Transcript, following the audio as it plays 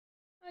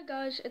Hi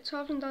guys, it's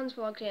Half and Dan's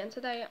Vlogs here, and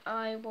today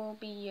I will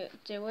be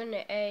doing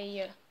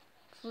a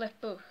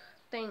flipbook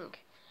thing.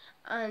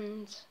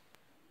 And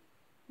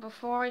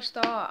before I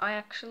start, I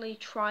actually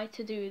tried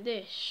to do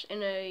this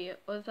in a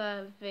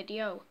other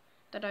video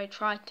that I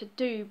tried to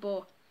do,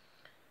 but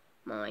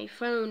my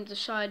phone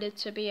decided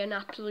to be an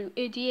absolute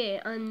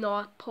idiot and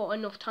not put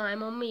enough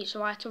time on me,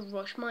 so I had to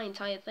rush my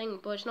entire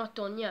thing, but it's not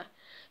done yet.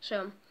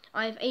 So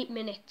I have 8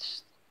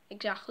 minutes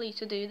exactly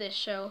to do this,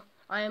 so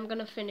I am going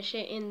to finish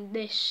it in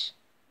this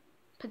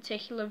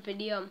particular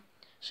video.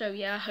 So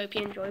yeah, I hope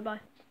you enjoy. Bye.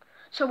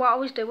 So what I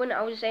was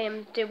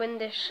doing doing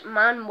this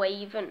man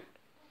waving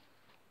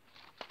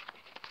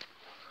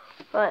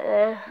right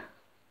there.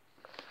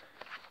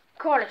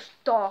 God, it's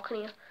dark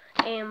in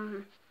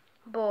here.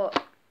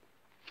 But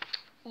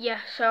yeah,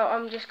 so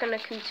I'm just gonna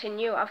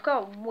continue. I've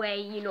got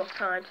way enough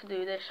time to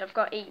do this. I've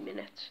got 8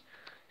 minutes.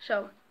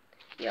 So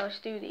yeah, let's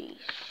do these.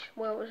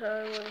 Where was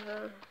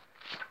I?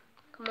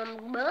 Come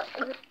on.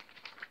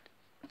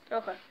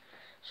 Okay.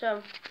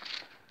 So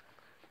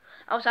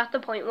I was at the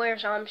point where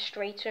his arm's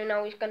straight, so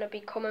now he's going to be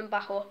coming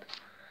back up.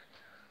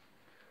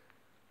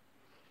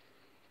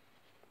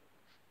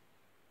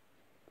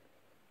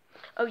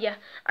 Oh yeah,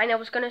 and I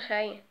was going to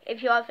say,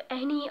 if you have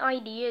any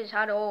ideas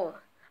at all,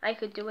 I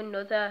could do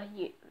another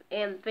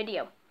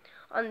video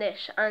on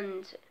this,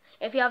 and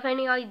if you have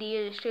any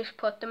ideas, just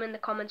put them in the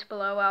comments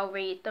below. I'll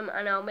read them,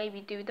 and I'll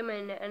maybe do them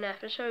in an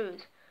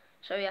episode.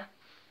 So yeah,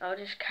 I'll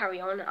just carry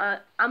on.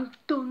 I'm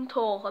done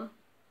talking.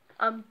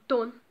 I'm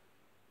done.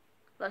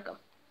 Let's go.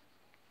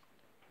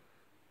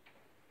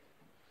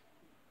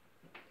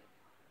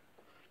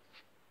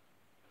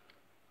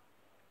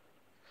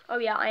 Oh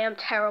yeah, I am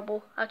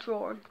terrible at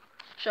drawing,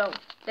 so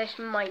this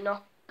might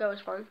not go as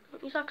fun.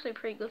 He's actually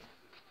pretty good.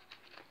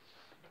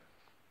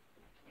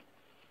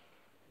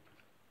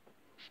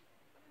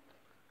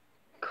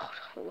 God,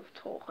 I love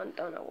talking,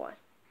 don't know why.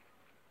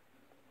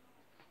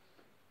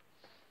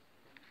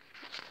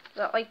 Is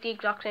that like the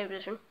exact same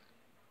position?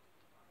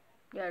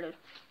 Yeah, it is.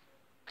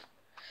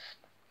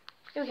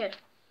 Who cares?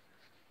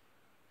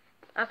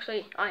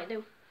 Actually, I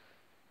do.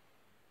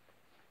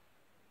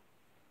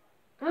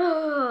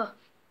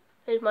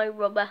 Here's my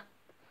rubber.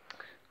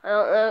 I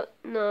don't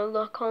know,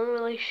 I can't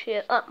really see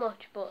it that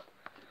much, but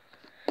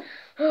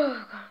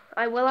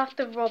I will have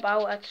to rub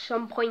out at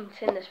some point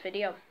in this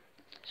video,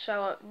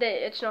 so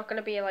it's not going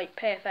to be like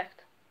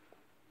perfect.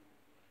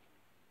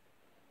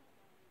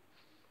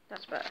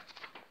 That's better.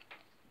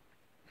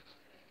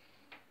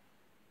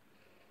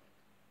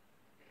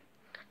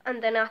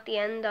 And then at the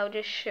end, I'll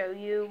just show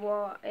you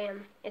what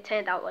it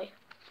turned out like.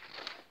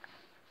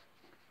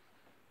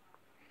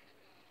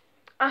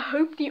 I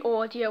hope the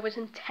audio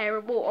isn't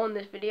terrible on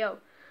this video,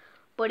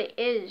 but it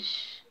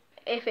is.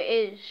 If it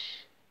is,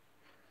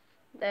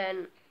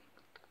 then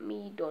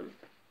me done.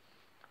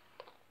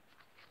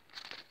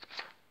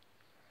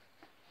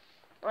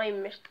 I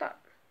missed that.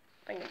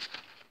 Okay.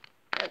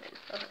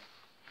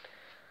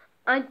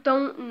 I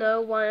don't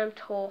know why I'm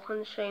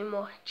talking so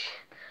much,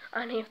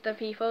 and if the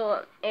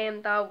people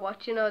that are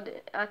watching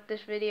at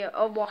this video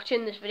or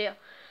watching this video,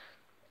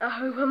 I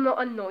hope I'm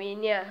not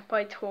annoying you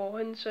by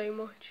talking so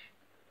much,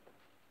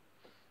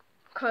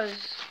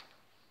 because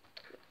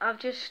I've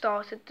just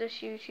started this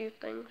YouTube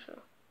thing,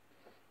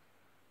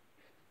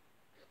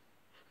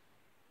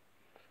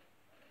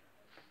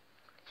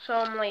 so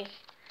I'm like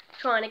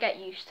trying to get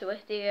used to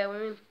it. Do you know what I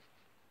mean?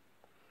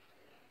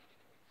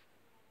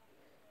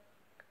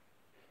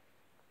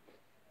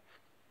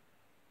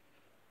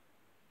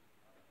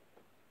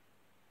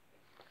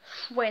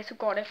 Swear to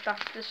God, if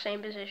that's the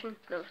same position.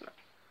 No, it's not.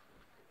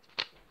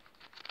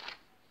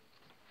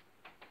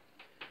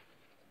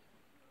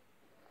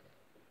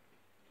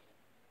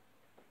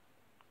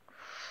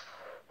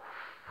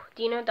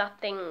 Do you know that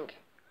thing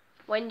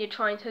when you're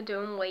trying to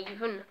do them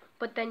waving,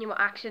 but then you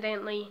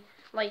accidentally,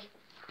 like,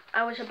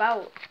 I was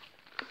about,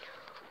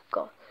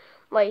 God,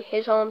 like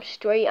his arm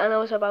straight, and I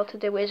was about to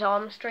do his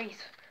arm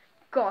straight.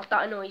 God,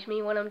 that annoys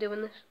me when I'm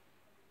doing this.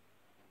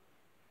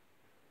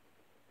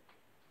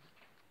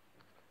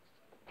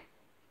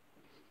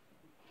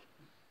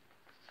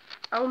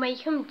 I'll make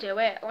him do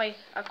it like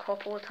a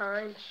couple of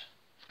times,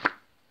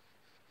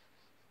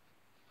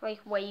 like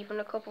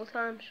waving a couple of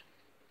times.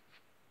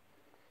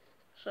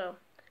 So,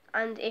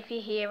 and if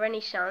you hear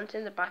any sounds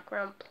in the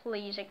background,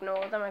 please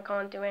ignore them. I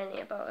can't do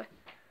anything about it.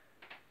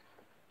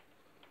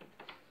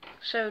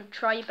 So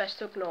try your best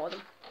to ignore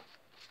them.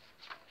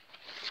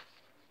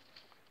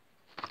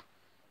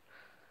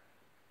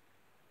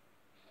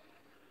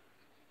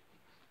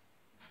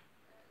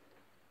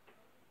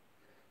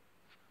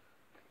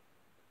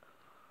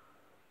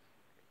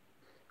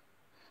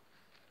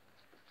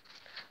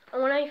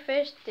 And when I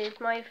first did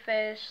my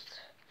first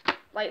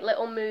like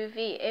little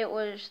movie, it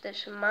was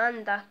this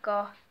man that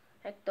got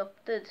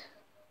abducted,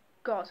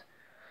 God,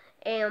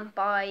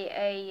 by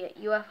a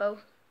UFO.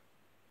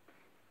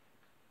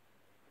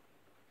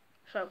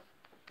 So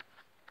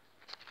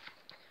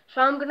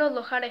I'm gonna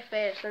look at it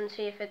first and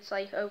see if it's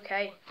like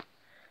okay,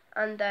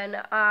 and then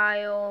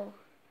I'll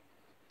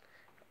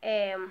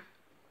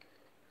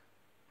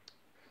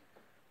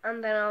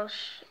and then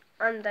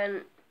and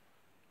then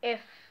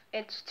if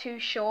it's too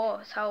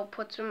short, I'll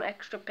put some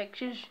extra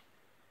pictures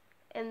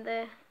in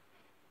there.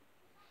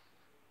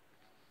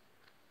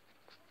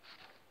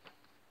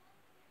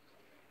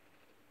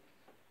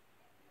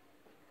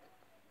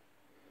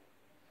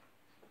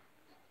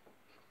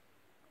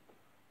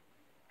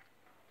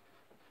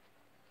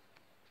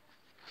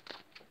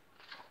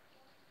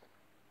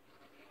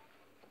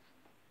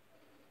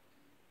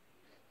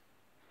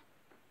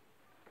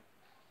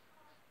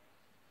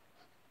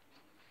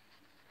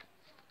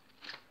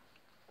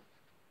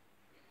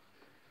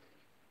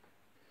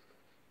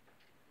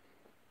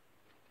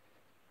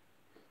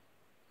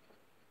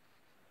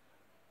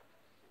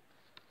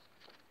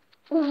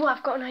 Ooh,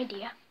 I've got an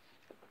idea.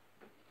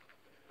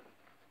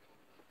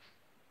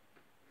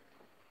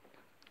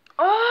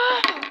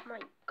 Oh my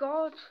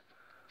god.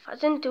 I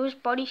didn't do his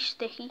body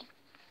sticky.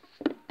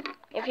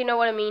 If you know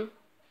what I mean.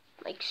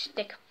 Like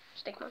stick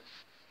man.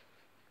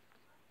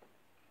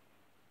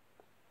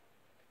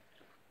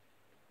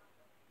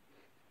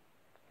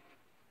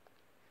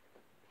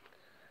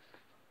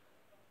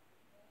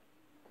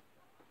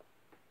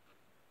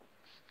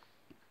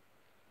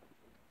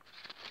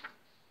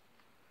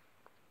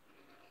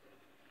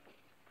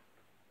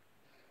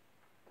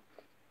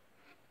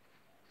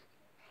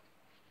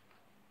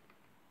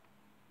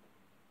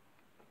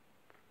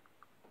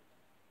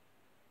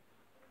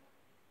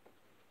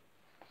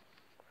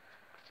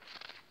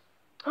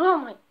 Oh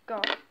my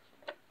god.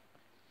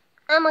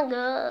 Oh my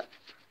god.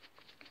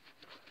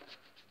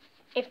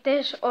 If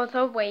this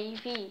other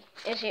wavy,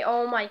 is it?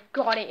 Oh my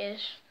god, it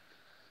is.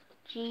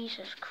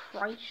 Jesus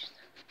Christ.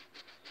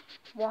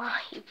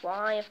 Why?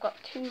 I've got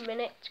 2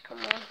 minutes, come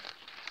on.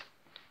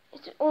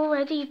 It's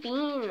already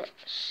been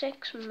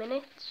 6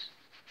 minutes.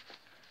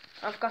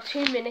 I've got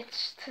 2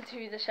 minutes to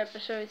do this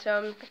episode,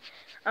 so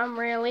I'm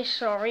really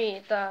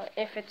sorry that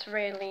if it's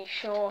really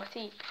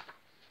shorty.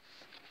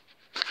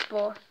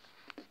 But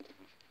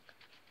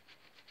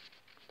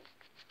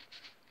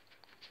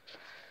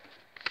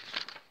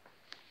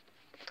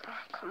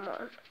come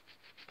on.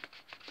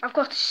 I've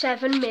got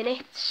 7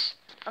 minutes.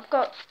 I've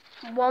got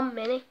 1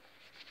 minute.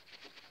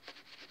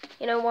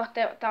 You know what?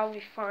 That'll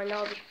be fine.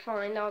 That'll be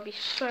fine. That'll be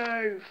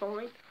so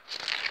fine.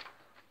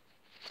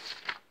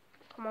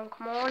 Come on,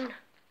 come on.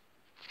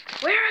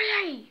 Where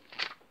are they?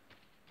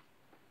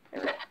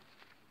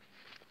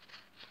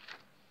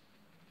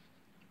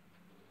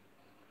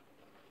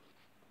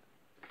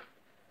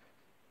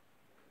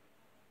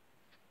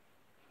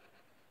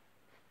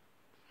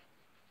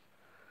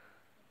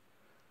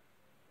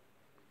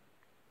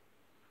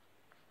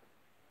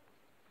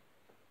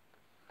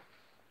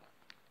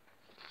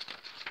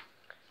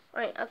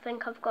 Right, I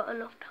think I've got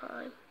enough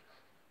time.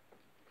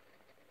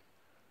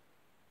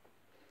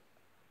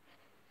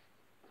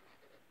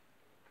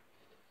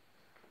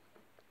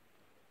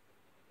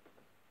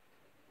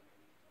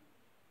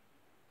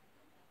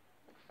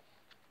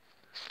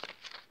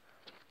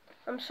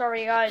 I'm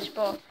sorry guys,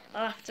 but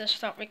I'll have to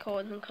stop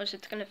recording because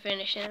it's going to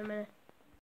finish in a minute.